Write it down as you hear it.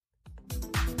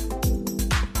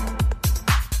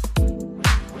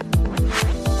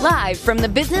Live from the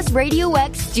Business Radio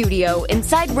X studio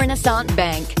inside Renaissance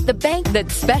Bank, the bank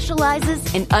that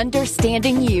specializes in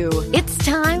understanding you. It's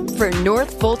time for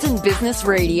North Fulton Business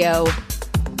Radio.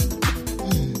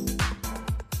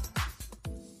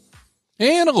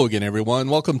 And hello again, everyone.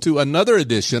 Welcome to another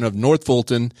edition of North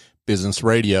Fulton Business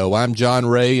Radio. I'm John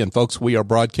Ray, and folks, we are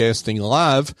broadcasting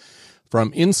live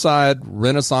from inside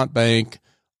Renaissance Bank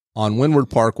on Windward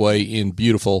Parkway in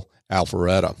beautiful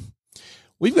Alpharetta.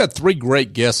 We've got three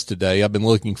great guests today. I've been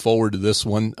looking forward to this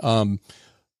one.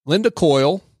 Linda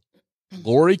Coyle,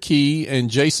 Lori Key, and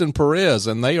Jason Perez,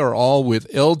 and they are all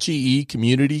with LGE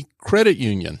Community Credit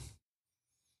Union.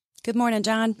 Good morning,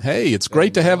 John. Hey, it's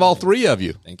great to have all three of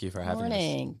you. Thank you for having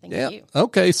Morning. us. Thank you.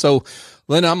 Okay, so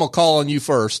Linda, I'm going to call on you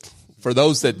first. For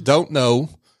those that don't know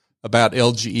about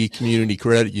LGE Community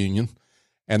Credit Union,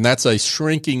 and that's a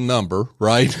shrinking number,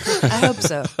 right? I hope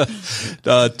so.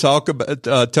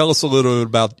 Tell us a little bit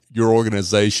about your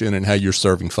organization and how you're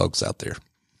serving folks out there.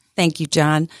 Thank you,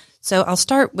 John. So I'll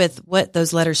start with what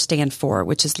those letters stand for,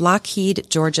 which is Lockheed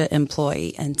Georgia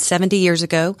Employee. And 70 years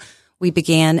ago, we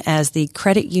began as the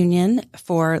credit union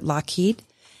for Lockheed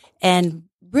and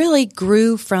really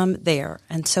grew from there.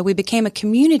 And so we became a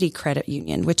community credit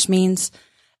union, which means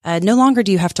no longer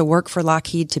do you have to work for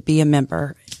Lockheed to be a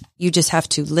member. You just have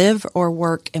to live or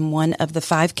work in one of the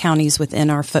 5 counties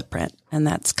within our footprint. And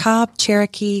that's Cobb,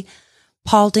 Cherokee,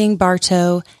 Paulding,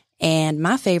 Bartow, and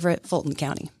my favorite, Fulton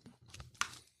County.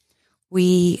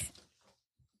 You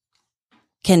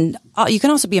can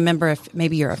also be a member if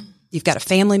maybe you've got a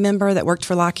family member that worked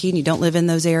for Lockheed and you don't live in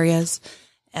those areas.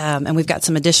 And we've got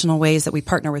some additional ways that we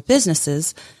partner with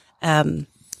businesses,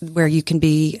 where you can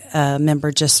be a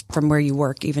member just from where you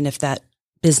work, even if that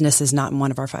business is not in one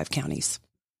of our 5 counties.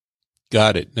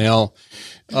 Got it. Now,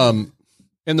 and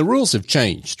the rules have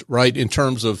changed, right? In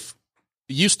terms of,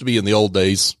 it used to be in the old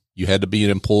days, you had to be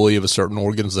an employee of a certain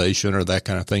organization or that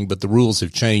kind of thing, but the rules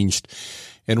have changed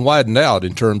and widened out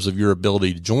in terms of your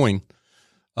ability to join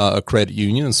a credit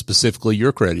union, and specifically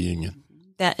your credit union.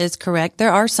 That is correct.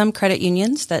 There are some credit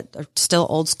unions that are still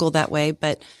old school that way,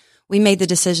 but we made the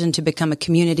decision to become a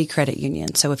community credit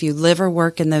union. So if you live or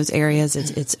work in those areas,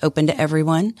 it's open to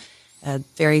everyone.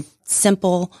 Very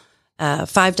simple.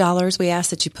 $5 we ask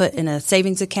that you put in a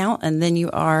savings account, and then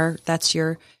that's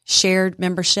your shared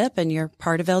membership and you're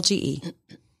part of LGE.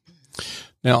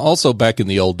 Now, also back in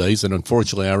the old days, and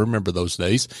unfortunately I remember those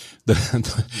days,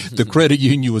 the credit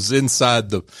union was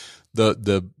inside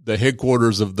the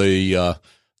headquarters of the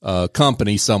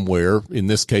company somewhere, in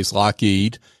this case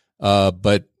Lockheed,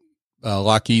 but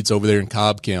Lockheed's over there in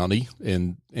Cobb County,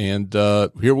 and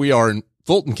here we are in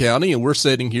Fulton County, and we're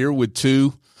sitting here with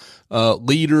 2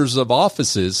 leaders of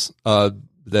offices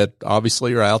that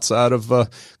obviously are outside of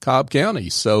Cobb County.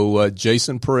 So,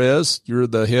 Jason Perez, you're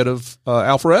the head of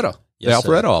Alpharetta, Yes, the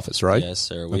Alpharetta office, right? Yes,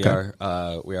 sir. We are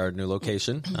a new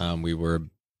location. We were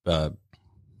built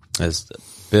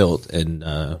in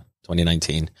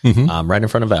 2019, right in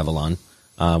front of Avalon.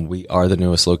 We are the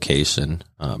newest location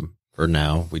for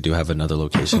now. We do have another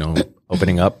location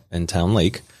opening up in Town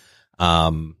Lake.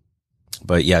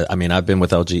 But yeah, I mean, I've been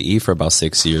with LGE for about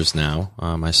 6 years now.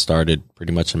 I started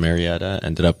pretty much in Marietta,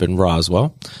 ended up in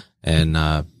Roswell, and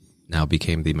now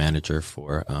became the manager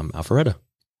for Alpharetta.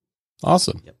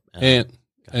 Awesome. Yep.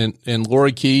 And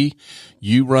Lori Key,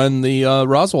 you run the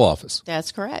Roswell office.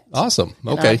 That's correct. Awesome.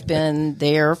 And okay. I've been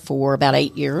there for about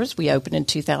 8 years. We opened in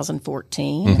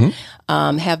 2014.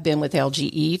 Have been with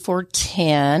LGE for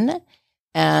 10,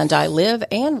 and I live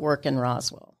and work in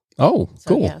Roswell. Oh,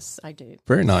 So cool. yes, I do.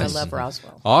 Very nice. I love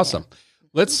Roswell. Awesome. Yeah.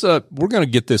 Let's we're going to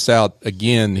get this out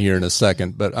again here in a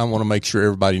second, but I want to make sure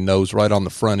everybody knows right on the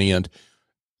front end.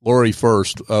 Lori,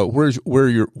 first,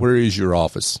 where is your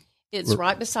office? It's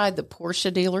right beside the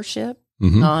Porsche dealership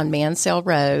on Mansell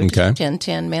Road,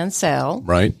 1010 Mansell.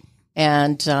 Right.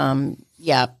 And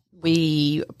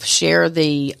we share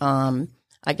the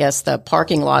the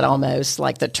parking lot, almost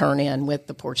like the turn in with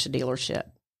the Porsche dealership.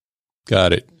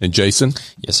 Got it. And Jason?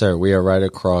 Yes, sir. We are right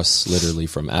across, literally,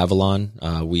 from Avalon.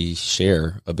 We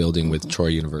share a building with Troy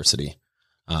University.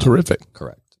 Terrific.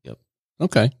 Correct. Yep.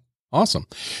 Okay. Awesome.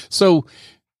 So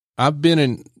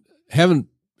haven't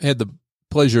had the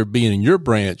pleasure of being in your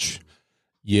branch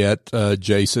yet,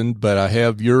 Jason, but I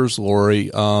have yours, Lori.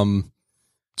 It's a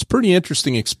pretty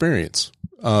interesting experience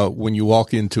when you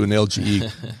walk into an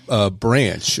LGE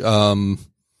branch.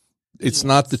 It's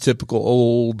not the typical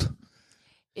old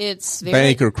It's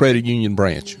bank or credit union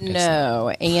branch. No,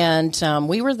 and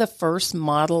we were the first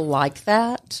model like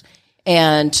that,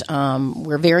 and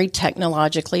we're very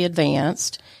technologically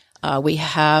advanced. We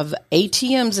have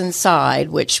ATMs inside,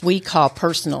 which we call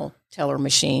personal teller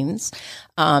machines.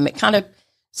 It kind of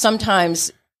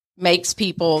sometimes makes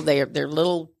people, they're a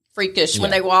little freakish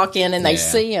when they walk in and they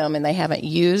see them and they haven't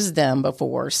used them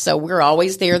before. So we're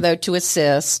always there, though, to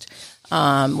assist.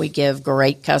 We give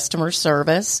great customer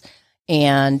service,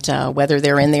 and whether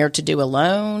they're in there to do a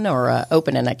loan or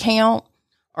open an account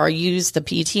or use the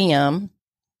PTM,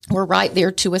 we're right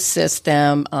there to assist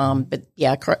them. But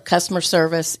yeah, customer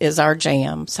service is our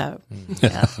jam. So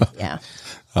yeah.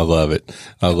 I love it.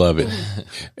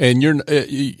 And you're,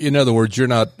 in other words, you're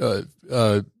not,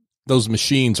 those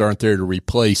machines aren't there to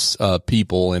replace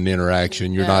people and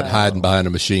interaction. You're not hiding behind a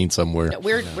machine somewhere. No,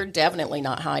 we're definitely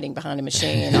not hiding behind a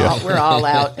machine. We're all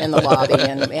out in the lobby,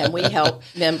 and we help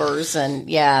members. And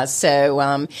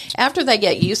so after they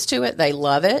get used to it, they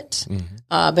love it.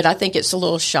 But I think it's a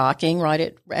little shocking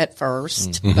right at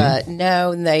first. But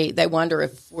no, they wonder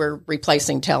if we're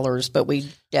replacing tellers. But we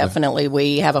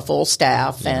have a full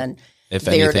staff, and if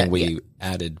anything, we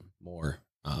added more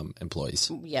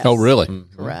employees. Yes. Oh, really?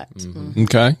 Correct.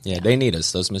 Okay. Yeah, they need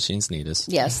us. Those machines need us.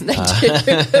 Yes, they do.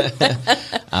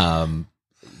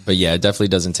 But yeah, it definitely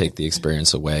doesn't take the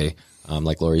experience away.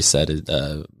 Like Lori said,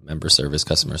 member service,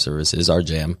 customer service is our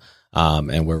jam.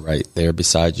 And we're right there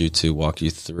beside you to walk you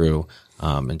through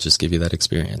and just give you that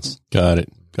experience. Got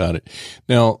it.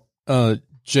 Now,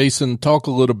 Jason, talk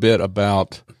a little bit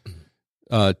about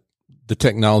the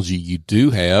technology you do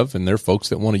have, and there are folks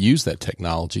that want to use that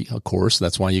technology. Of course,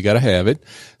 that's why you got to have it.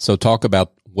 So talk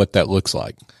about what that looks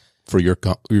like for your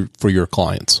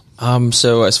clients.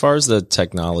 So as far as the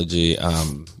technology,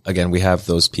 again, we have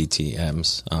those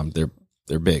PTMs.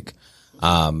 They're big.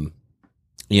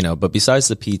 But besides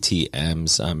the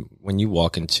PTMs, when you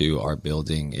walk into our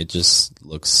building, it just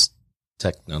looks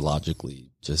technologically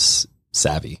just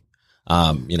savvy.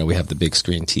 We have the big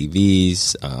screen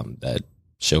TVs that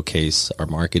showcase our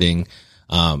marketing.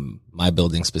 My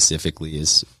building specifically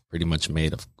is pretty much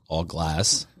made of all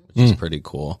glass, which is pretty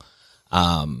cool.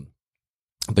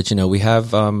 But we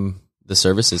have the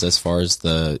services as far as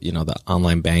the the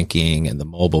online banking and the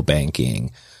mobile banking.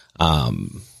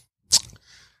 Good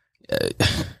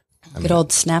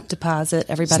old Snap Deposit.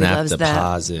 Everybody loves that. Snap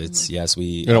deposits. Yes,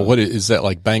 we. What is that,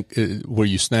 like bank where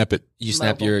you snap it? You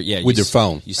snap your with your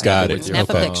phone. You snap got it it. with your Snap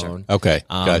a phone. picture. Okay,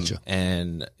 gotcha.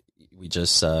 And we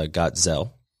just got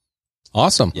Zelle.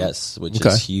 Awesome. Yes, which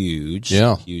is huge.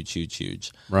 Yeah,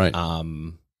 huge. Right.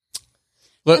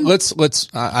 Let's.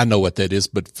 I know what that is,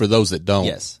 but for those that don't,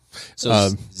 yes. So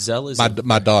Zelle is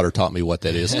my daughter taught me what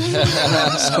that is. So,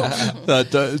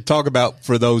 talk about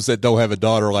for those that don't have a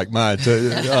daughter like mine. Explain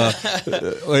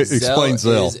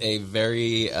Zelle. Is a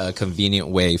very convenient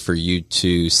way for you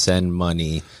to send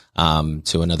money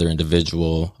to another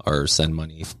individual or send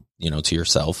money, to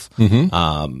yourself.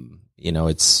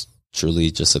 It's truly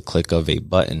just a click of a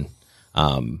button.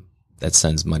 That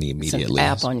sends money immediately. It's an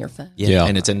app on your phone. Yeah,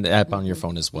 and it's an app on your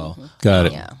phone as well. Got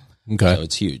it. Yeah. Okay. So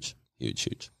it's huge.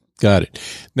 Got it.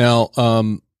 Now,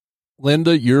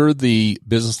 Linda, you're the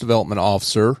business development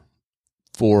officer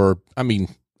for,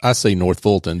 I say North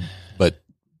Fulton, but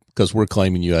because we're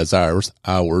claiming you as ours,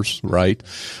 right?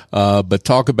 But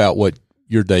talk about what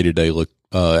your day-to-day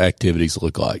activities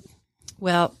look like.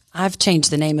 Well, I've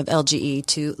changed the name of LGE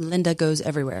to Linda Goes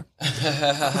Everywhere.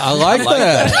 I like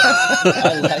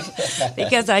that.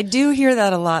 Because I do hear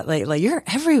that a lot lately. You're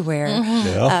everywhere.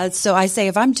 Yeah. So I say,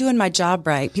 if I'm doing my job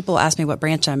right, people ask me what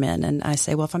branch I'm in. And I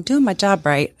say, well, if I'm doing my job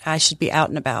right, I should be out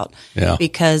and about. Yeah.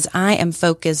 Because I am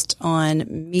focused on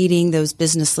meeting those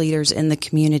business leaders in the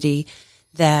community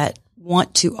that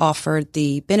want to offer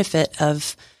the benefit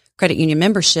of credit union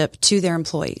membership to their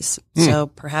employees. So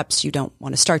perhaps you don't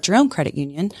want to start your own credit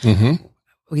union.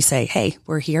 We say, hey,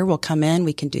 we're here. We'll come in.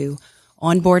 We can do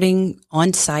onboarding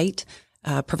on site,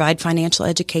 provide financial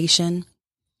education.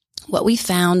 What we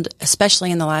found, especially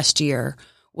in the last year,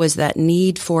 was that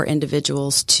need for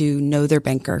individuals to know their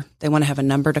banker. They want to have a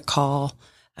number to call.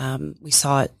 We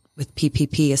saw it with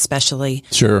PPP, especially.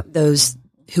 Sure. Those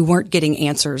who weren't getting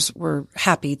answers were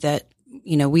happy that,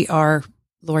 we are,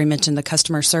 Lori mentioned the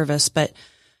customer service, but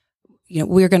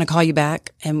we're going to call you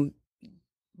back. And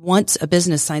once a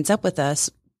business signs up with us,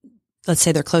 let's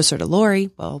say they're closer to Lori.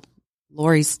 Well,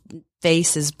 Lori's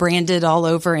face is branded all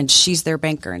over and she's their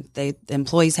banker, and the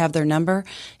employees have their number.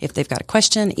 If they've got a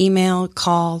question, email,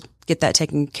 call, get that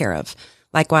taken care of.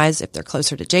 Likewise, if they're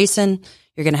closer to Jason,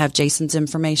 you're going to have Jason's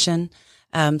information.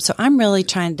 So I'm really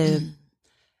trying to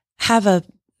have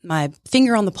my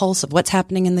finger on the pulse of what's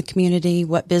happening in the community,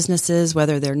 what businesses,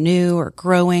 whether they're new or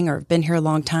growing or have been here a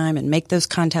long time, and make those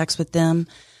contacts with them.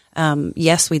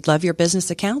 Yes, we'd love your business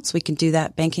accounts. We can do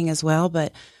that banking as well,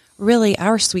 but really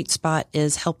our sweet spot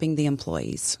is helping the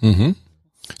employees.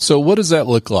 So what does that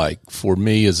look like for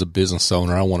me as a business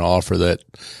owner? I want to offer that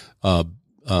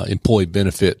employee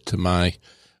benefit to my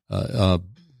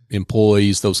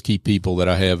employees, those key people that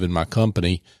I have in my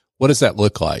company. What does that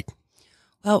look like?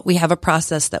 Well, we have a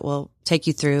process that will take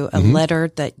you through a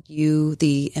letter that you,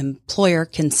 the employer,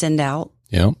 can send out.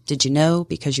 Yeah. Did you know,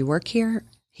 because you work here,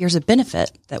 here's a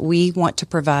benefit that we want to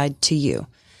provide to you,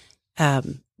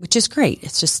 which is great.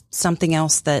 It's just something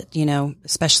else that,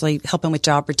 especially helping with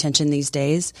job retention these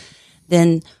days.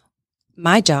 Then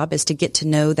my job is to get to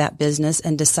know that business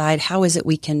and decide how is it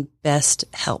we can best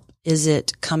help. Is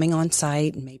it coming on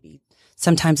site? Maybe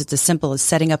sometimes it's as simple as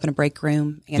setting up in a break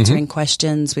room, answering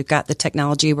questions. We've got the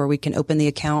technology where we can open the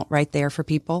account right there for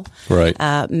people. Right.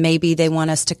 Maybe they want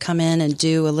us to come in and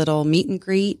do a little meet and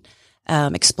greet,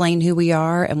 explain who we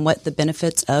are and what the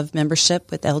benefits of membership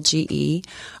with LGE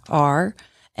are.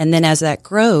 And then as that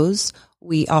grows,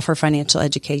 we offer financial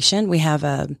education. We have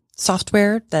a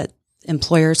software that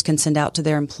employers can send out to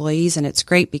their employees, and it's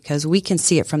great because we can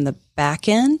see it from the back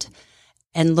end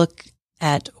and look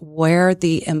at where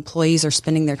the employees are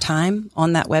spending their time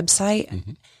on that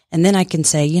website. And then I can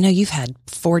say, you've had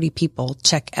 40 people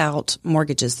check out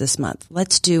mortgages this month.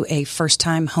 Let's do a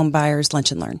first-time home buyers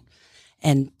lunch and learn.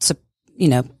 And,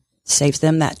 saves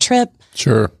them that trip.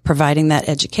 Sure. Providing that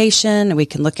education. And we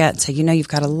can look at and say, you've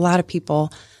got a lot of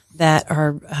people that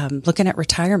are looking at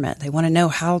retirement. They want to know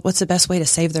what's the best way to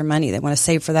save their money. They want to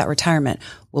save for that retirement.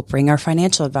 We'll bring our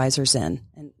financial advisors in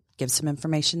and give some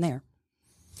information there.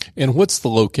 And what's the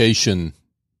location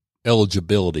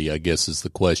eligibility, I guess, is the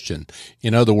question.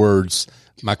 In other words,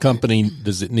 my company,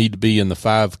 does it need to be in the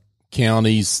 5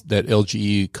 counties that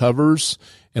LGE covers?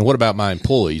 And what about my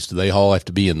employees? Do they all have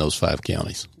to be in those 5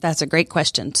 counties? That's a great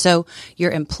question. So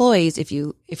your employees, if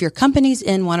your company's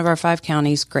in one of our 5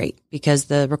 counties, great, because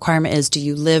the requirement is, do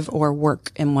you live or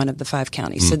work in one of the 5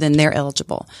 counties? So then they're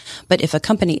eligible. But if a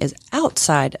company is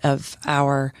outside of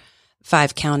our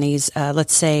 5 counties,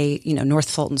 let's say, North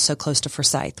Fulton's so close to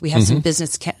Forsyth. We have some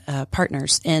business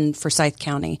partners in Forsyth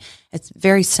County. It's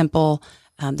very simple.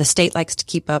 The state likes to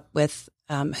keep up with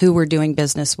who we're doing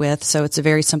business with. So it's a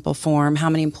very simple form. How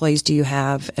many employees do you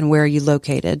have and where are you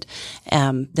located?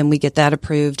 Then we get that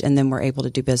approved and then we're able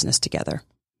to do business together.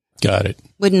 Got it.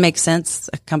 Wouldn't make sense.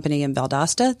 A company in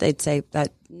Valdosta, they'd say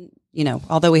that,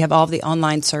 although we have all of the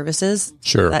online services,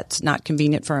 sure, that's not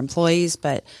convenient for employees,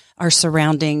 but our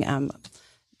surrounding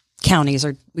counties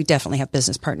we definitely have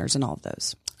business partners in all of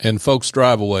those. And folks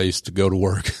drive a ways to go to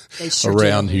work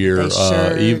around here,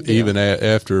 even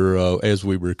after as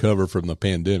we recover from the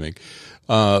pandemic.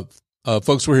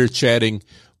 Folks, we're here chatting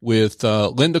with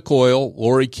Linda Coyle,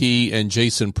 Lori Key, and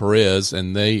Jason Perez,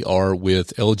 and they are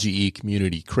with LGE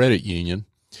Community Credit Union.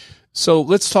 So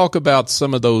let's talk about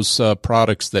some of those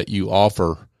products that you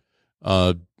offer.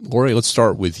 Lori, let's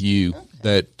start with you,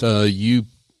 that you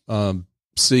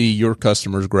see your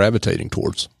customers gravitating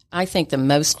towards. I think the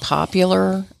most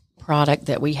popular product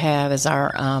that we have is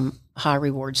our High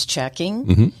Rewards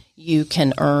Checking. You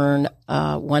can currently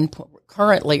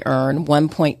earn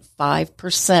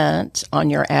 1.5% on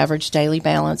your average daily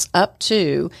balance up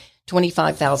to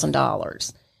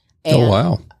 $25,000. Oh,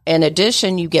 wow. In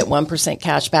addition, you get 1%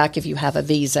 cash back if you have a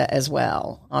Visa as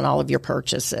well on all of your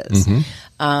purchases.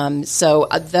 So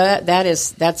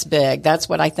that's big. That's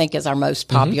what I think is our most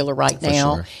popular right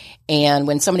now. Sure. And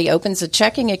when somebody opens a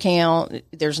checking account,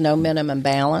 there's no minimum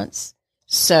balance.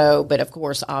 So, but of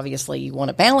course, obviously you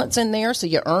want a balance in there so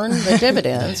you earn the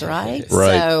dividends, right?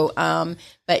 Right. So,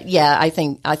 but yeah, I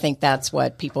think that's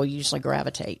what people usually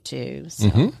gravitate to.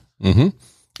 So. And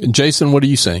Jason, what are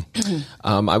you saying?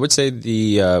 I would say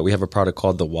we have a product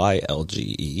called the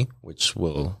YLGE, which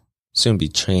will soon be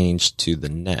changed to the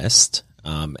Nest.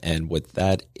 And what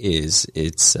that is,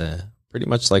 it's pretty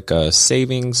much like a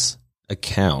savings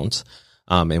account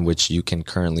in which you can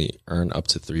currently earn up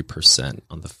to 3%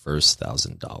 on the first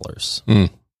 $1,000.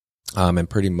 And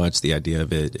pretty much the idea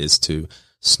of it is to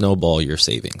snowball your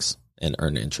savings and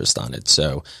earn interest on it.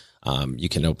 So you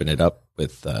can open it up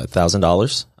with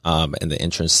 $1,000, and the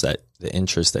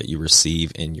interest that you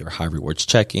receive in your High Rewards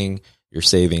Checking, your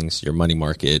savings, your money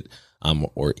market,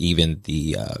 or even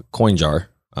the coin jar,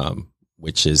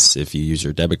 which is if you use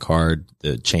your debit card,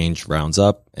 the change rounds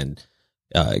up and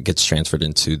it gets transferred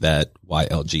into that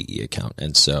YLGE account.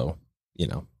 And so,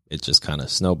 it just kind of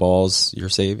snowballs your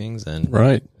savings. And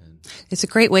right. It's a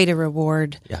great way to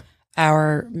reward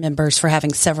our members for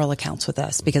having several accounts with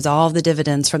us, because all of the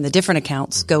dividends from the different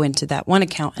accounts go into that one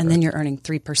account, and then you're earning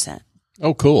 3%.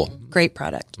 Oh, cool. Great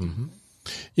product.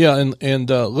 Yeah. And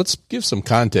let's give some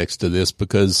context to this,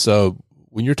 because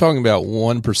when you're talking about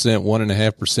 1%,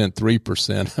 1.5%,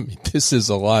 3%, I mean, this is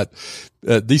a lot.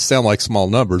 These sound like small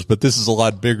numbers, but this is a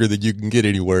lot bigger than you can get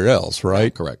anywhere else,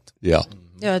 right? Correct. Yeah.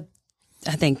 I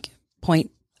think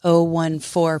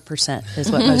 0.014%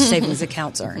 is what most savings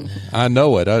accounts earn. I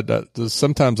know it.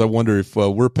 Sometimes I wonder if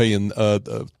we're paying them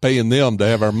to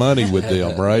have our money with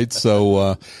them, right?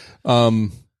 So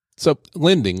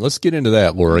lending. Let's get into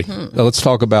that, Lori. Let's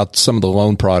talk about some of the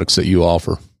loan products that you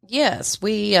offer. Yes,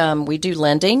 we do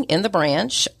lending in the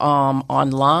branch,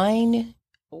 online,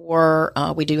 or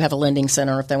we do have a lending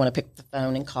center if they want to pick up the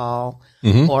phone and call,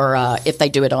 or if they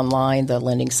do it online, the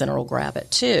lending center will grab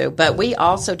it too. But we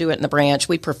also do it in the branch.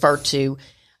 We prefer to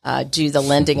do the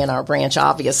lending in our branch,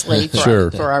 obviously,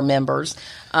 for our members.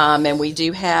 And we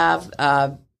do have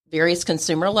various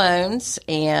consumer loans,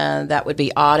 and that would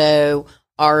be auto,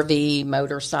 RV,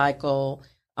 motorcycle,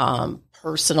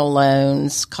 personal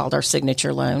loans called our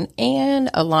signature loan,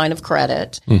 and a line of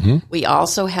credit. We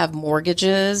also have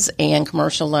mortgages and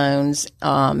commercial loans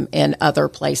in other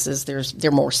places. They're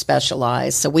more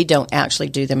specialized, so we don't actually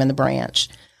do them in the branch.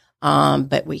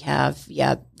 But we have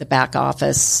the back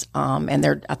office,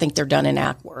 and I think they're done in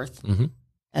Ackworth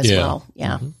as well.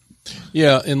 Yeah.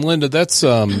 Yeah, and Linda, that's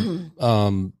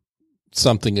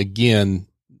something again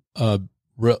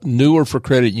newer for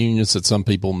credit unions that some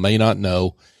people may not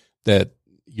know, that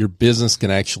your business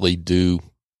can actually do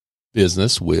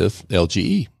business with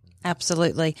LGE.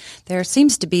 Absolutely. There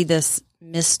seems to be this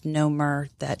misnomer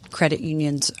that credit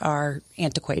unions are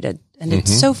antiquated, and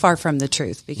it's so far from the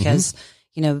truth because,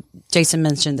 Jason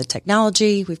mentioned the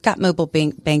technology. We've got mobile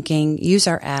banking, use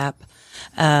our app.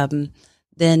 Then,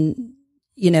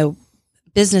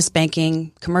 business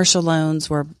banking, commercial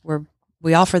loans,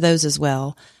 we offer those as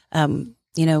well.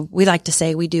 We like to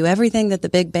say we do everything that the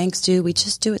big banks do. We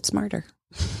just do it smarter.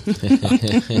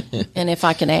 And if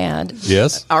I can add,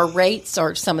 yes, our rates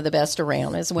are some of the best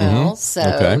around as well. So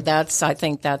I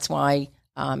think that's why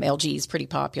LG is pretty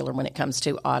popular when it comes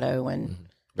to auto and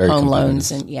home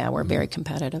loans. And we're very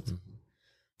competitive.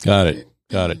 Got it.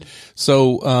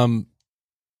 So,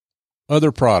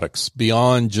 other products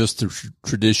beyond just the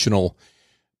traditional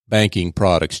banking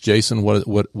products, Jason,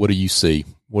 what do you see?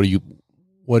 What are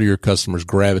your customers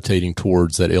gravitating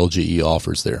towards that LGE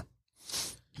offers there?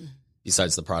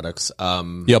 Besides the products,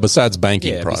 besides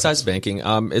banking products. Besides banking,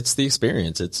 it's the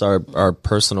experience. It's our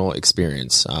personal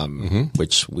experience,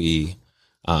 which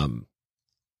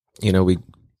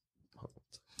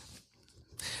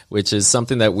which is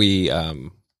something that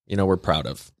we're proud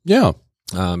of. Yeah.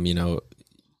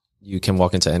 You can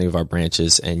walk into any of our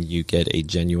branches and you get a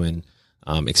genuine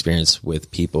experience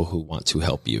with people who want to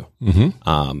help you.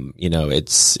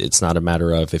 It's not a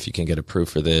matter of if you can get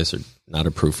approved for this or not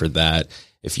approved for that.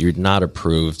 If you're not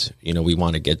approved, we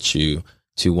want to get you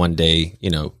to one day,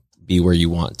 be where you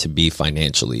want to be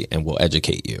financially, and we'll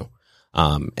educate you.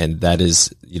 And that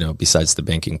is, besides the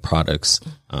banking products,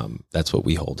 that's what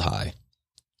we hold high.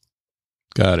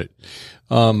 Got it.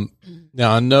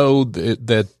 Now I know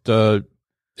that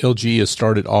LG has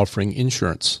started offering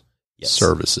insurance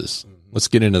services. Let's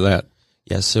get into that.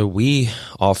 Yeah. So we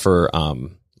offer,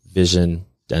 vision,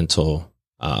 dental,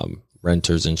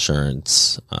 renter's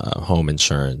insurance, home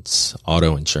insurance,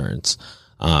 auto insurance.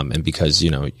 And because,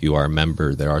 you are a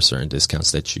member, there are certain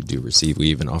discounts that you do receive. We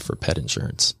even offer pet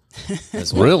insurance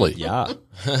as well. Really? Yeah.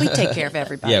 We take care of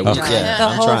everybody. Yeah, the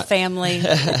whole family,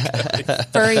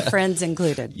 furry friends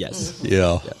included. Yes.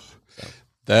 Yeah.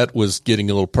 That was getting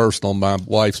a little personal. My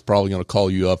wife's probably going to call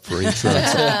you up for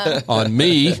insurance on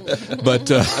me.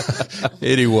 But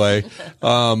anyway,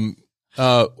 so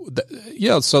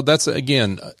that's,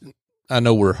 again, I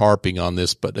know we're harping on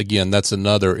this, but again, that's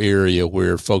another area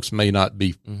where folks may not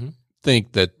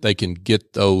think that they can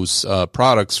get those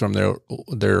products from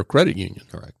their credit union.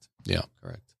 Correct. Yeah.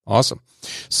 Correct. Awesome.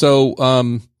 So,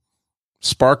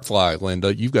 Sparkfly,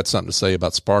 Linda, you've got something to say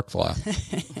about Sparkfly.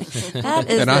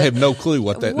 I have no clue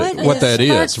what that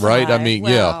is, right? I mean,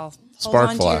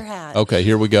 Sparkfly. Okay,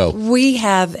 here we go. We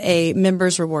have a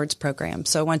members rewards program.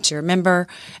 So once you're a member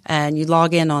and you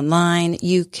log in online,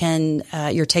 you can,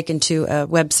 you're taken to a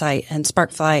website, and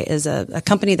Sparkfly is a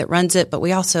company that runs it. But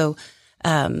we also,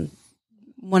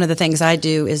 one of the things I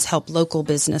do is help local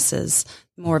businesses,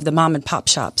 more of the mom and pop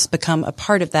shops, become a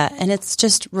part of that. And it's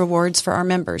just rewards for our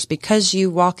members because you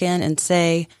walk in and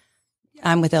say,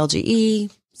 I'm with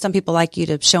LGE. Some people like you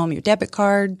to show them your debit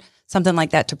card, something like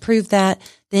that to prove that.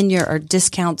 Then there are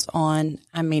discounts on,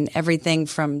 everything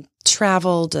from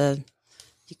travel to,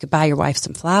 you could buy your wife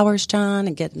some flowers, John,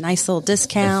 and get a nice little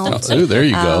discount. Oh, there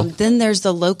you go. Then there's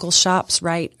the local shops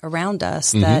right around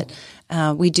us that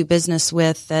we do business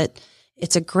with, that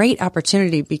it's a great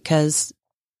opportunity because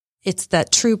it's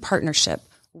that true partnership.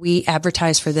 We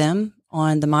advertise for them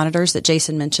on the monitors that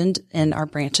Jason mentioned in our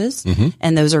branches.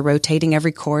 And those are rotating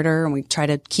every quarter, and we try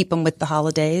to keep them with the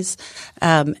holidays.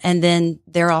 And then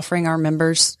they're offering our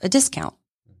members a discount.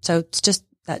 So it's just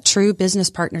that true business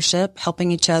partnership,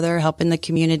 helping each other, helping the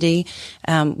community.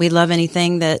 We love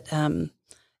anything that,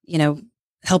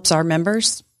 helps our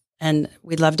members, and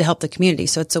we'd love to help the community.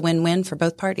 So it's a win-win for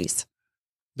both parties.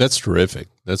 That's terrific.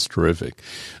 That's terrific.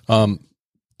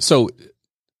 So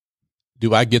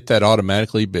do I get that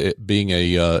automatically being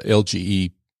a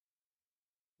LGE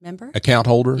member account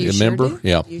holder? You a sure member? Do.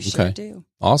 Yeah. You sure do.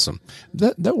 Awesome.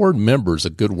 That word member is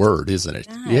a good word, isn't it?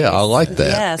 Nice. Yeah, I like that.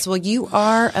 Yes. Well, you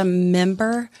are a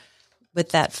member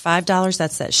with that $5.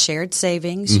 That's that shared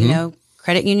savings. You know,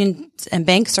 credit unions and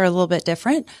banks are a little bit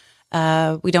different.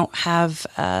 We don't have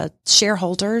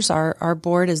shareholders. Our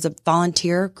board is a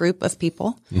volunteer group of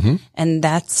people, and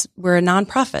we're a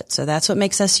nonprofit. So that's what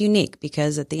makes us unique,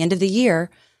 because at the end of the year,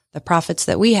 the profits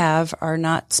that we have are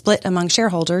not split among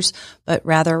shareholders, but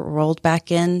rather rolled back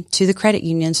into the credit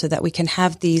union so that we can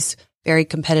have these very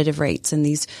competitive rates and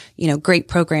these, great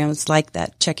programs like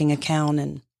that checking account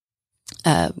and,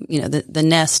 the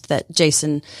Nest that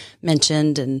Jason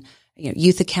mentioned, and,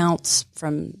 youth accounts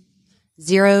from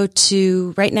 0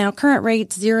 to right now, current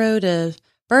rates 0 to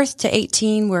birth to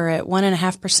 18. We're at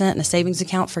 1.5% in a savings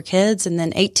account for kids. And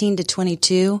then 18 to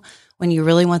 22, when you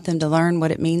really want them to learn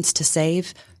what it means to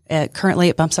save, currently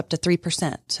it bumps up to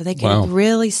 3%. So they can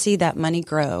really see that money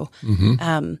grow.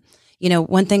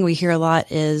 One thing we hear a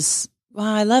lot is, well,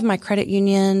 I love my credit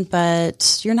union,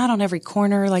 but you're not on every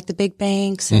corner like the big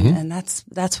banks. And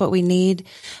that's what we need.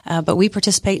 But we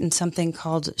participate in something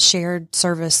called shared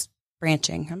service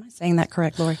branching. Am I saying that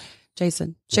correct, Lori?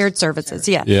 Jason? Shared services.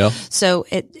 Yeah. Yeah. So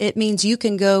it means you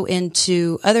can go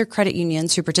into other credit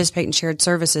unions who participate in shared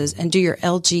services and do your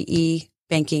LGE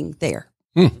banking there.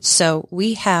 So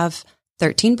we have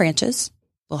 13 branches.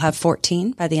 We'll have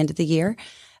 14 by the end of the year.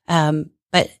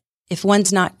 But if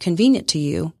one's not convenient to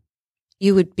you,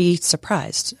 you would be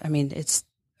surprised. I mean, it's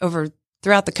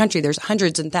throughout the country, there's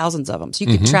hundreds and thousands of them. So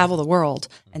you can travel the world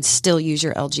and still use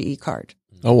your LGE card.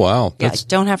 Oh, wow. Yeah,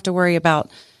 don't have to worry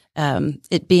about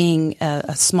it being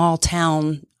a small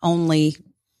town only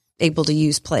able to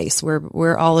use place.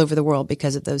 We're all over the world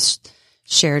because of those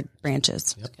shared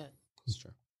branches. Yep. That's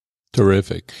true.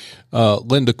 Terrific.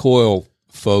 Linda Coyle,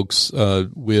 folks,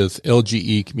 with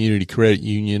LGE Community Credit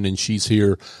Union, and she's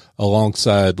here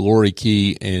alongside Lori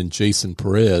Key and Jason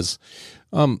Perez.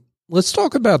 Let's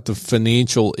talk about the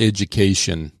financial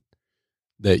education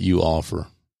that you offer.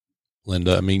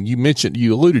 Linda, I mean,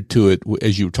 you alluded to it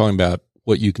as you were talking about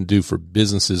what you can do for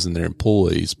businesses and their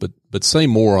employees, but say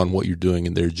more on what you're doing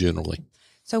in there generally.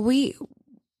 So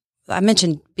I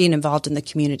mentioned being involved in the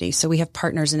community. So we have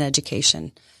partners in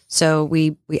education. So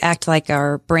we act like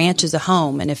our branch is a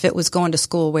home. And if it was going to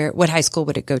school, what high school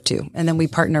would it go to? And then we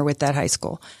partner with that high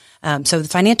school. So the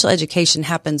financial education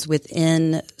happens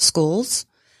within schools.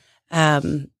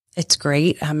 It's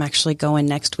great. I'm actually going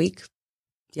next week.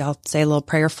 Y'all say a little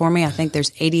prayer for me. I think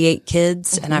there's 88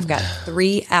 kids, and I've got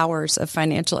 3 hours of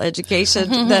financial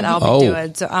education that I'll be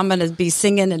doing. So I'm going to be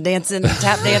singing and dancing and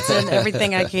tap dancing,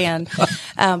 everything I can.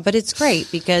 But it's great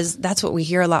because that's what we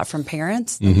hear a lot from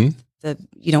parents. You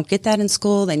don't get that in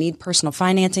school. They need personal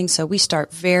financing. So we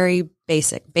start very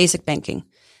basic banking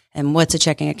and what's a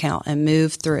checking account and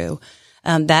move through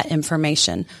that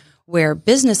information. Where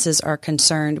businesses are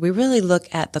concerned, we really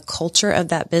look at the culture of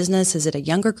that business. Is it a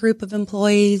younger group of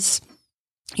employees?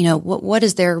 What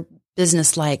is their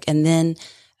business like? And then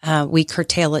we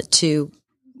curtail it to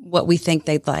what we think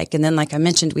they'd like. And then, like I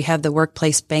mentioned, we have the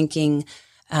workplace banking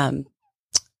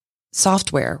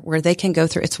software where they can go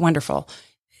through. It's wonderful.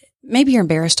 Maybe you're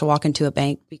embarrassed to walk into a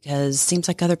bank because it seems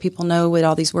like other people know what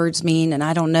all these words mean and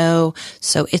I don't know.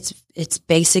 So it's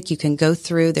basic. You can go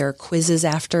through. There are quizzes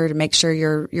after to make sure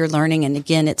you're learning. And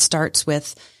again, it starts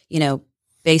with,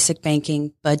 basic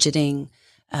banking, budgeting,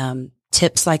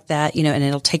 tips like that, and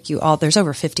it'll take you there's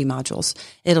over 50 modules.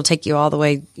 It'll take you all the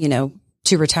way,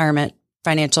 to retirement,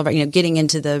 financial, getting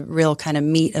into the real kind of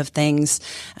meat of things,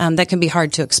 that can be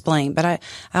hard to explain. But I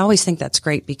always think that's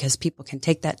great because people can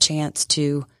take that chance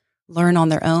to learn on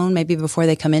their own, maybe before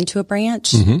they come into a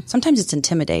branch. Sometimes it's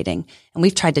intimidating, and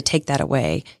we've tried to take that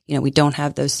away. We don't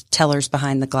have those tellers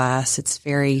behind the glass. It's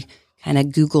very kind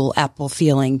of Google, Apple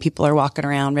feeling. People are walking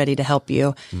around ready to help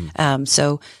you.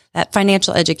 So that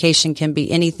financial education can be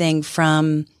anything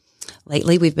from,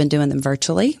 lately we've been doing them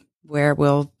virtually, where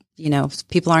we'll, if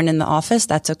people aren't in the office,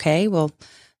 that's okay. We'll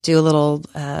do a little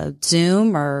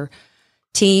Zoom or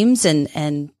Teams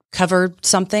and cover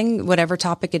something, whatever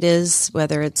topic it is,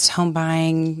 whether it's home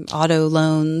buying, auto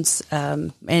loans,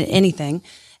 anything.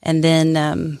 And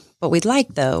then, what we'd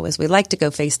like though is we like to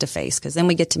go face to face, because then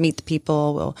we get to meet the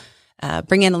people. We'll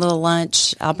bring in a little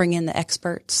lunch. I'll bring in the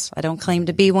experts. I don't claim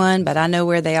to be one, but I know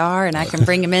where they are and I can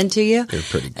bring them into you. They're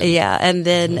pretty good. Yeah. And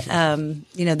then,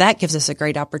 that gives us a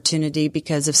great opportunity,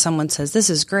 because if someone says, this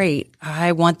is great,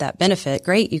 I want that benefit.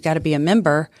 Great. You've got to be a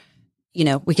member.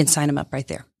 We can sign them up right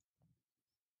there.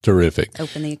 Terrific.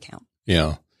 Open the account.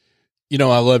 Yeah.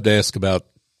 I love to ask about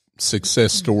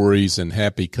success stories and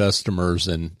happy customers.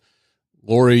 And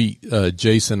Lori,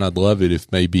 Jason, I'd love it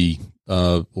if maybe,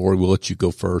 Lori, we'll let you go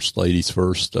first, ladies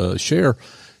first. Share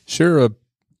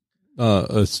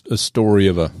a story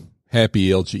of a happy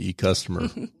LGE customer.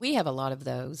 We have a lot of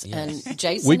those. Yes. And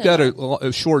Jason, we've got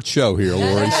a short show here,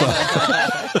 Lori,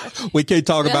 so we can't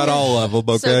talk about all of them.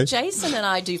 Okay. So Jason and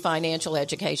I do financial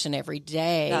education every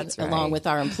day. That's right. Along with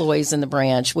our employees in the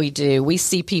branch. We do. We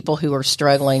see people who are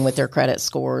struggling with their credit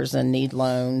scores and need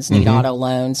loans, need auto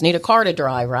loans, need a car to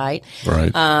drive, right?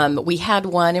 Right. We had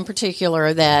one in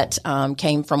particular that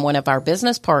came from one of our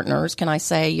business partners. Can I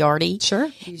say Yardi? Sure.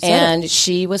 And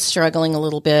she was struggling a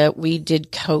little bit. We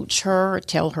did coach her,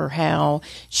 tell her how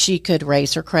she could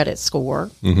raise her credit score.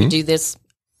 We do this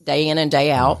day in and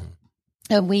day out.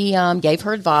 And we gave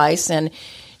her advice, and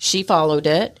she followed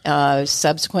it.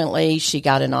 Subsequently, she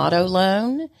got an auto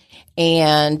loan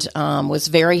and was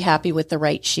very happy with the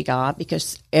rate she got,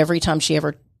 because every time she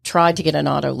ever tried to get an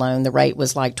auto loan, the rate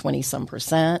was like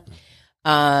 20-some%.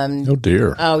 Oh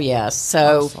dear. Oh yes.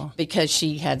 So Awful. Because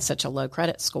she had such a low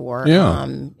credit score. Yeah.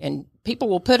 And people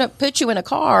will put you in a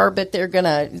car, but they're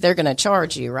gonna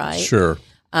charge you, right? Sure.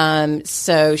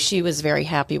 So she was very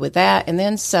happy with that. And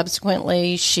then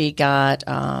subsequently she got,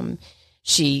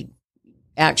 she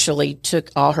actually took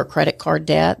all her credit card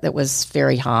debt that was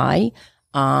very high,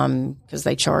 because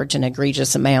they charge an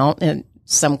egregious amount in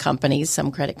some companies,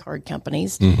 some credit card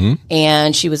companies.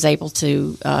 And she was able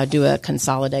to, do a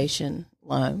consolidation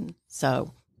loan.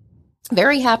 So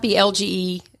very happy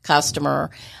LGE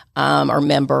customer, or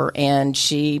member, and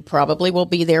she probably will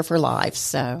be there for life.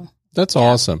 So. That's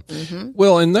awesome.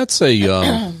 Well, and that's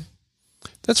that's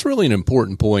really an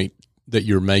important point that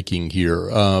you're making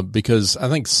here, because I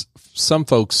think some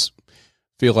folks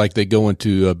feel like they go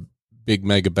into a big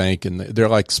mega bank and they're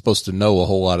like supposed to know a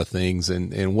whole lot of things.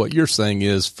 And what you're saying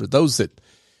is, for those that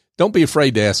don't be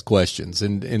afraid to ask questions,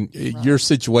 and right. Your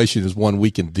situation is one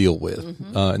we can deal with.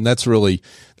 And that's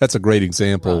a great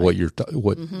example. Right.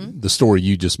 The story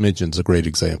you just mentioned is a great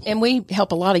example. And we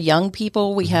help a lot of young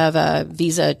people. We have a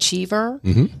Visa Achiever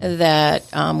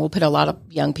that will put a lot of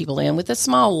young people in with a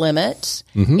small limit,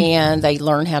 and they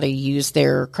learn how to use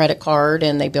their credit card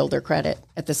and they build their credit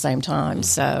at the same time.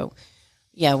 So,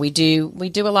 yeah, we do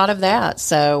a lot of that.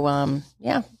 So,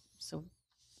 yeah. So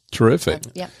terrific.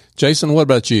 Yeah. Jason, what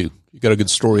about you? You got a good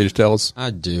story to tell us? I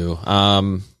do.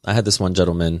 I had this one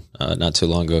gentleman not too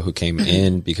long ago who came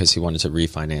in because he wanted to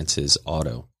refinance his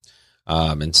auto.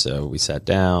 And so we sat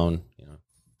down,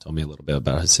 told me a little bit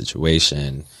about his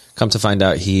situation. Come to find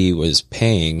out, he was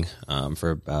paying for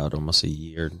about almost a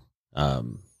year,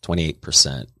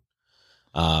 28%.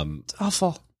 It's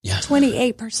awful. Yeah.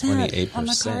 28%.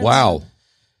 28%. Wow.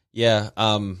 Yeah.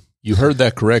 You heard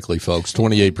that correctly, folks.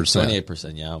 28%.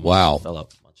 28%. Yeah. Wow. Fell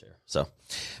up my chair. So,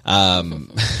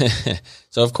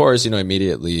 so of course,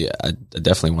 immediately I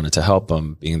definitely wanted to help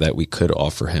him, being that we could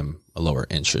offer him a lower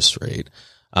interest rate.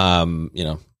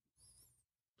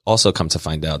 Also come to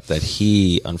find out that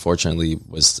he unfortunately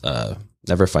was,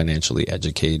 never financially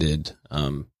educated.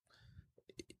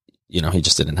 He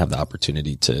just didn't have the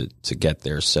opportunity to get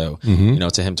there. So, to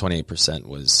him,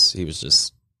 28% he was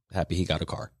just happy he got a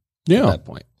car at that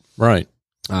point. Right.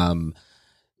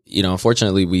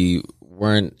 Unfortunately we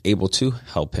weren't able to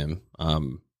help him,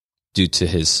 due to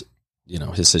his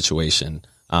situation.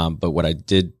 But what I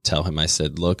did tell him, I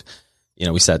said, look,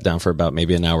 we sat down for about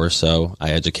maybe an hour or so.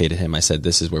 I educated him. I said,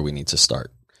 this is where we need to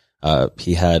start.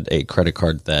 He had a credit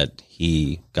card that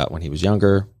he got when he was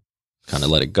younger, kind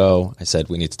of let it go. I said,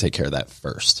 we need to take care of that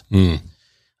first.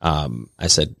 I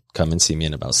said, come and see me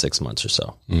in about 6 months or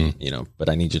so, but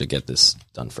I need you to get this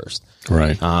done first.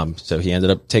 Right. So he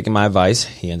ended up taking my advice.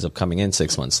 He ends up coming in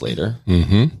 6 months later,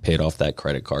 paid off that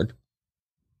credit card.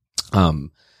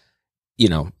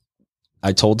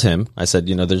 I told him, I said,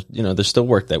 there's still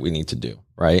work that we need to do.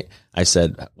 Right. I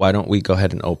said, why don't we go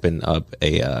ahead and open up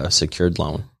a secured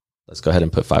loan? Let's go ahead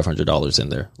and put $500 in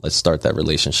there. Let's start that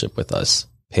relationship with us.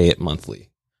 Pay it monthly.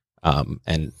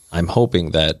 And I'm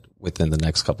hoping that within the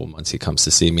next couple of months, he comes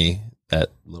to see me that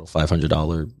little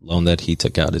 $500 loan that he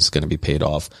took out is going to be paid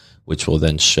off, which will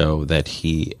then show that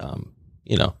he,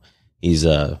 he's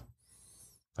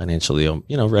financially,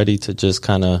 ready to just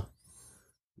kind of,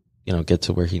 get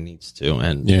to where he needs to.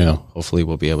 And hopefully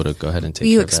we'll be able to go ahead and take care of that.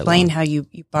 Will you explain how you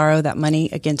borrow that money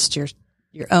against your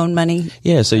own money?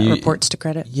 Yeah. So you reports to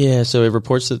credit. Yeah. So it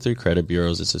reports to 3 credit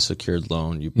bureaus. It's a secured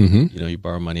loan. You, you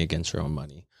borrow money against your own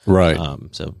money. Right.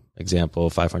 So example,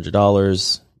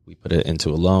 $500, we put it into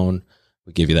a loan.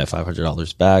 We give you that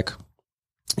 $500 back.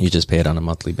 You just pay it on a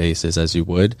monthly basis as you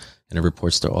would, and it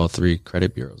reports to all 3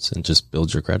 credit bureaus and just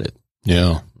builds your credit.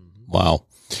 Yeah. Wow.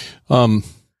 And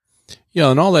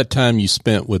all that time you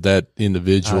spent with that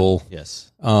individual.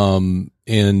 Yes. And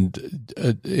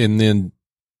then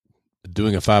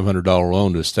doing a $500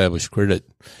 loan to establish credit,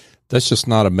 that's just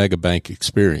not a mega bank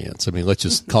experience. I mean, let's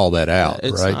just call that out,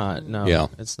 it's right? Not, no, yeah.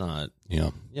 It's not.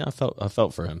 Yeah. Yeah. I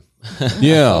felt for him.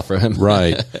 Yeah. for him.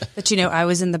 Right. But I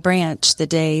was in the branch the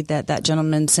day that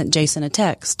gentleman sent Jason a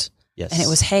text. Yes. And it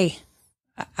was, hey,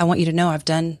 I want you to know I've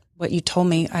done what you told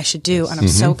me I should do. And I'm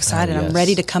so excited. I'm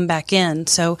ready to come back in.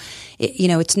 So,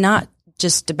 it's not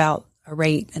just about a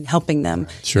rate and helping them.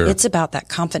 Sure. It's about that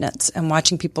confidence and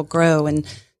watching people grow. And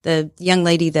the young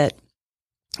lady that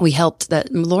we helped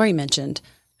that Lori mentioned,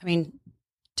 I mean,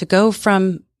 to go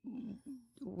from,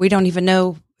 we don't even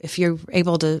know if you're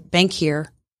able to bank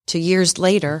here to years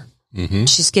later,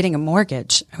 she's getting a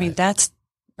mortgage. I mean, that's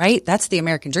right. That's the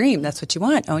American dream. That's what you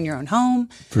want. Own your own home.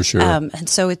 For sure. And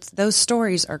so those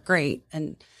stories are great.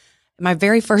 And my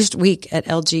very first week at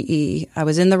LGE, I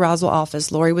was in the Roswell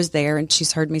office. Lori was there, and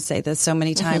she's heard me say this so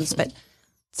many times, but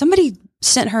somebody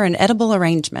sent her an edible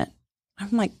arrangement. I'm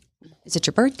like, is it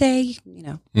your birthday?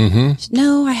 No,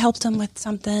 I helped them with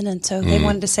something. And so they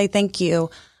wanted to say thank you.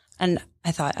 And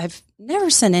I thought, I've never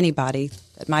sent anybody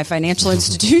at my financial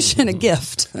institution a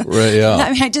gift. Right, yeah.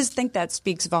 I mean, I just think that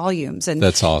speaks volumes. And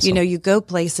that's awesome. You go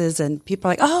places and people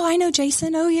are like, oh, I know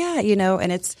Jason. Oh yeah.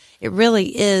 And it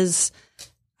really is,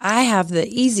 I have the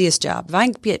easiest job. If I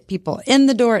can get people in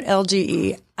the door at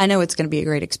LGE, I know it's going to be a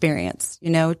great experience.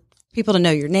 People to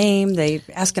know your name, they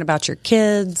asking about your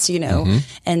kids, and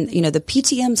the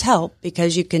PTMs help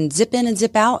because you can zip in and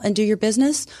zip out and do your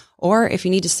business. Or if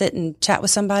you need to sit and chat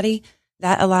with somebody,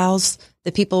 that allows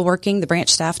the people working, the branch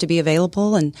staff, to be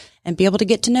available and be able to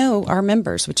get to know our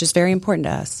members, which is very important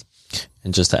to us.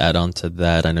 And just to add on to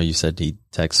that, I know you said he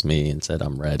texted me and said,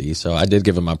 I'm ready. So I did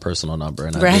give him my personal number,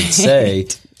 and I did say,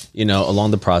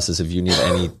 along the process, if you need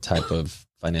any type of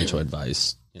financial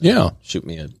advice, shoot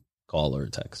me a call or a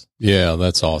text. Yeah,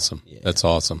 that's awesome. Yeah. That's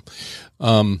awesome.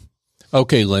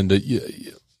 Okay, Linda.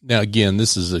 Now, again,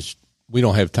 we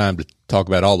don't have time to talk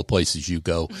about all the places you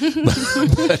go, but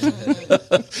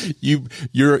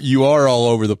you are all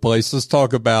over the place. Let's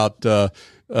talk about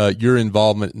your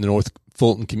involvement in the North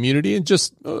Fulton community and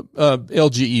just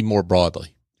LGE more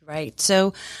broadly. Right.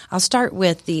 So I'll start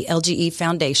with the LGE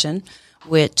Foundation,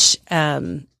 which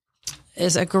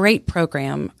is a great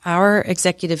program. Our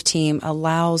executive team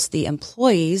allows the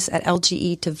employees at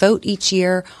LGE to vote each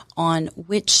year on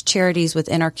which charities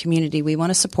within our community we want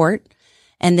to support.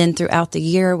 And then throughout the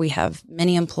year, we have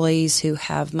many employees who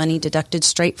have money deducted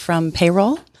straight from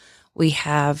payroll. We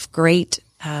have great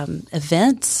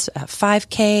events, a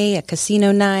 5K, a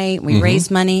casino night. We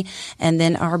raise money, and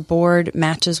then our board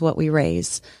matches what we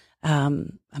raise.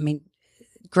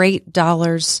 Great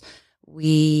dollars.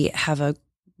 We have a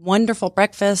wonderful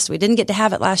breakfast. We didn't get to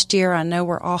have it last year. I know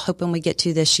we're all hoping we get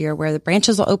to this year, where the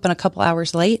branches will open a couple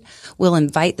hours late. We'll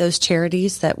invite those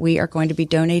charities that we are going to be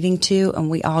donating to, and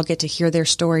we all get to hear their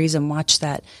stories and watch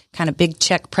that kind of big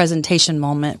check presentation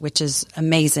moment, which is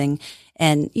amazing.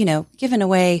 And, giving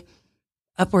away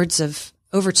upwards of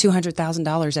over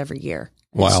 $200,000 every year.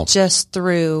 Wow. It's just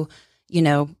through,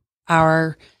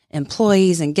 our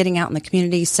employees and getting out in the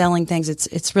community, selling things.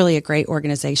 It's really a great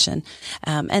organization.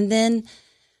 And then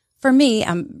for me,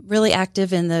 I'm really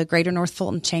active in the Greater North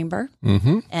Fulton Chamber.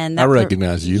 And I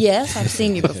recognize you. Yes, I've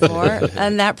seen you before.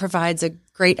 And that provides a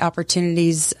great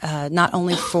opportunities, not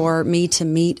only for me to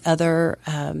meet other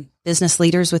business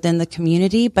leaders within the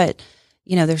community, but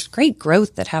there's great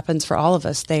growth that happens for all of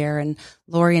us there. And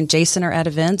Lori and Jason are at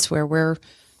events where we're,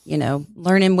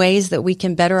 learning ways that we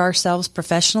can better ourselves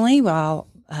professionally while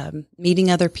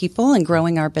meeting other people and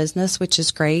growing our business, which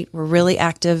is great. We're really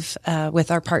active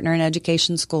with our partner in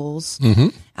education schools,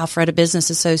 Alpharetta Business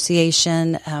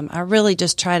Association. I really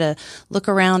just try to look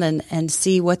around and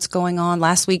see what's going on.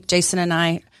 Last week, Jason and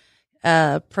I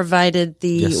provided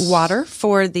the water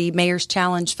for the Mayor's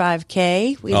Challenge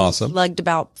 5K. We lugged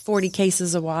about 40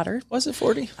 cases of water. Was it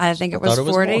 40? I think it was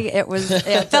 40.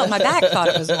 It felt my back thought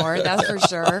it was more, that's for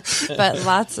sure. But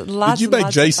lots. Did you make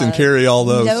Jason carry all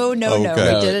those? No. We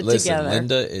did it together.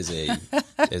 Linda is a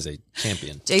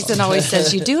champion. Jason always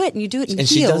says, you do it and you do it in heels. And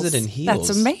she does it in heels.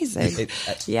 That's amazing. It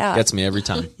gets me every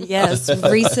time. Yes.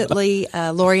 Recently,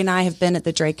 Lori and I have been at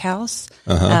the Drake House,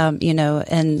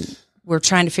 and we're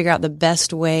trying to figure out the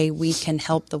best way we can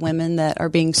help the women that are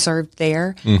being served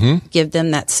there, give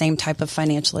them that same type of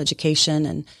financial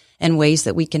education and ways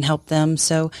that we can help them.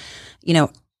 So,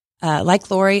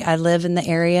 like Lori, I live in the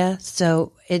area,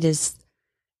 so it is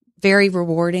very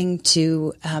rewarding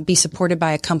to be supported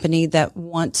by a company that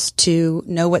wants to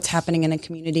know what's happening in a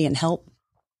community and help.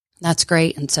 That's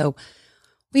great. And so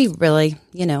we really,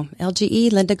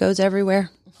 LGE, Linda goes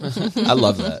everywhere. I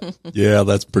love that. Yeah,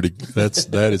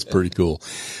 that is pretty cool.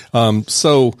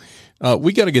 So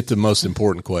we got to get to the most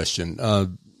important question,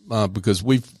 because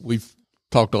we've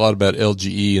talked a lot about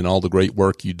LGE and all the great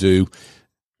work you do.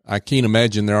 I can't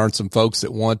imagine there aren't some folks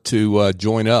that want to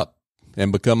join up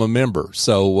and become a member.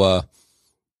 So,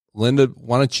 Linda,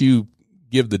 why don't you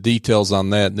give the details on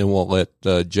that, and then we'll let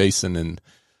Jason and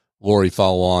Lori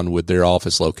follow on with their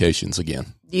office locations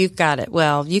again. You've got it.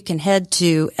 Well, you can head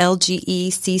to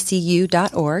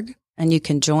lgeccu.org and you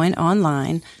can join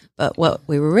online. But what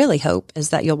we really hope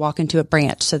is that you'll walk into a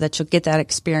branch so that you'll get that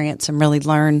experience and really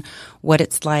learn what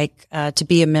it's like to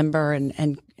be a member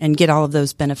and get all of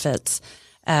those benefits.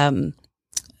 Those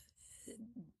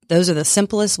are the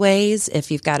simplest ways.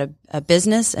 If you've got a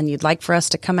business and you'd like for us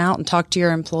to come out and talk to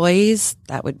your employees,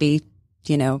 that would be,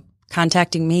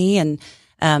 contacting me and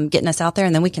getting us out there,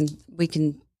 and then we can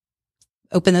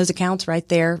open those accounts right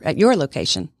there at your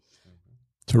location.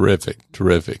 Terrific.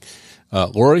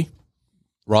 Lori,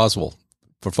 Roswell,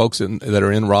 for folks that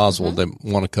are in Roswell that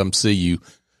want to come see you,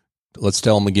 let's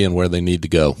tell them again where they need to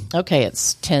go. Okay,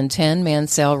 it's 1010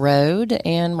 Mansell Road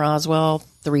in Roswell.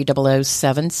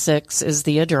 30076 is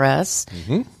the address.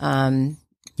 And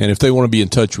if they want to be in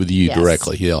touch with you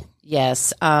directly,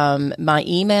 Yes. My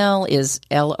email is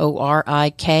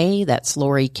LORIK, that's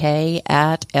Lori K,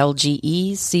 at lgeccu.org.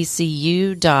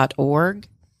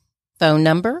 Phone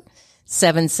number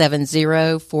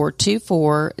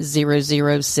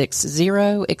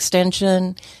 770-424-0060,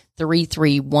 extension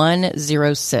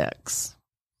 33106.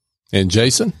 And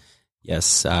Jason?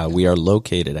 Yes, we are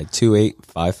located at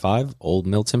 2855 Old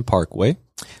Milton Parkway,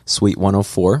 Suite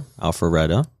 104,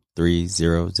 Alpharetta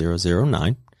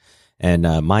 30009. And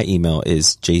my email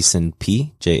is jasonp,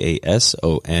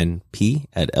 JASONP,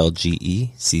 at lgeccu.org.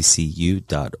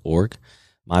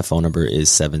 My phone number is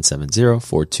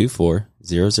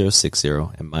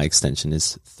 770-424-0060, and my extension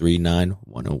is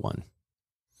 39101.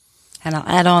 And I'll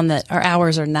add on that our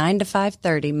hours are 9 to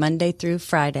 5:30, Monday through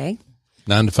Friday.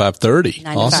 9 to 5:30.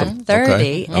 9 awesome. to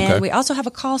 5:30. Okay. And we also have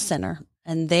a call center,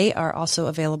 and they are also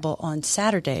available on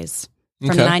Saturdays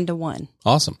from 9 to 1.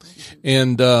 Awesome.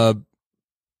 And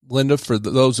Linda, for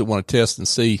those that want to test and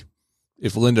see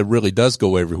if Linda really does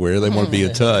go everywhere, they want to be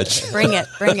in touch. Bring it.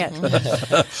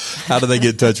 How do they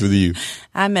get in touch with you?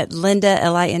 I'm at Linda,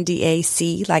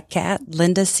 LINDAC, like cat,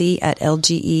 Linda C at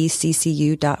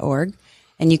lgeccu.org.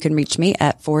 And you can reach me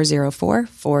at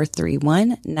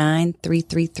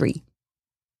 404-431-9333.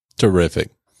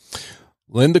 Terrific.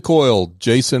 Linda Coyle,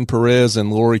 Jason Perez,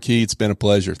 and Lori Key, it's been a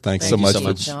pleasure. Thanks so much.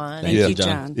 John. Thank you,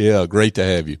 John. Yeah, great to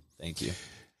have you. Thank you.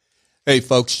 Hey,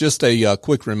 folks, just a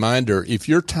quick reminder. If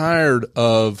you're tired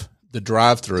of the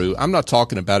drive-through, I'm not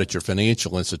talking about at your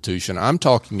financial institution. I'm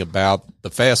talking about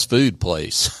the fast food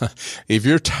place. If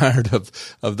you're tired of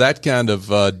that kind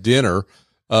of dinner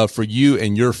for you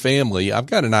and your family, I've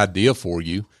got an idea for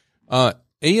you.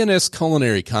 A&S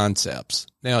Culinary Concepts.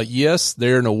 Now, yes,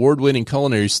 they're an award-winning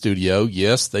culinary studio.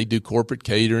 Yes, they do corporate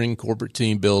catering, corporate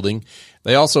team building.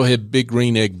 They also have Big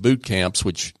Green Egg boot camps,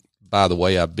 which, by the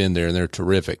way, I've been there, and they're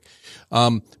terrific.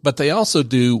 But they also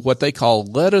do what they call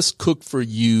Let Us Cook For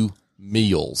You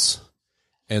meals,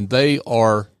 and they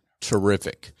are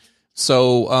terrific.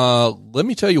 So let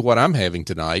me tell you what I'm having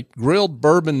tonight. Grilled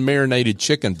bourbon marinated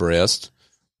chicken breast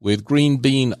with green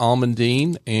bean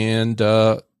almondine and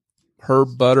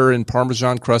herb butter and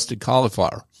Parmesan crusted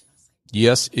cauliflower.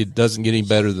 Yes, it doesn't get any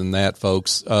better than that,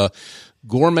 folks.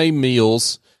 Gourmet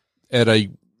meals at a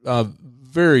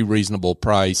very reasonable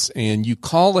price, and you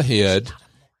call ahead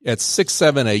at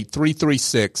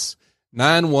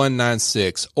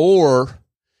 678-336-9196, or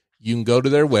you can go to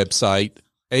their website,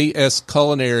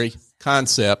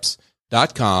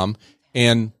 asculinaryconcepts.com,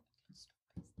 and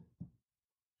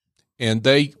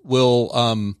they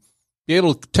will be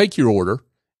able to take your order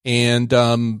and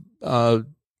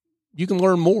you can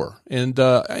learn more. And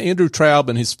Andrew Traub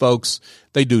and his folks,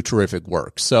 they do terrific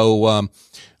work. So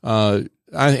I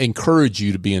encourage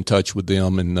you to be in touch with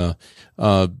them and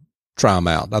try them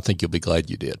out. I think you'll be glad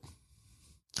you did.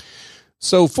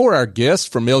 So for our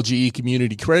guest from LGE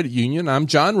Community Credit Union, I'm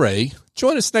John Ray.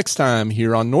 Join us next time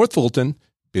here on North Fulton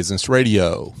Business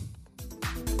Radio.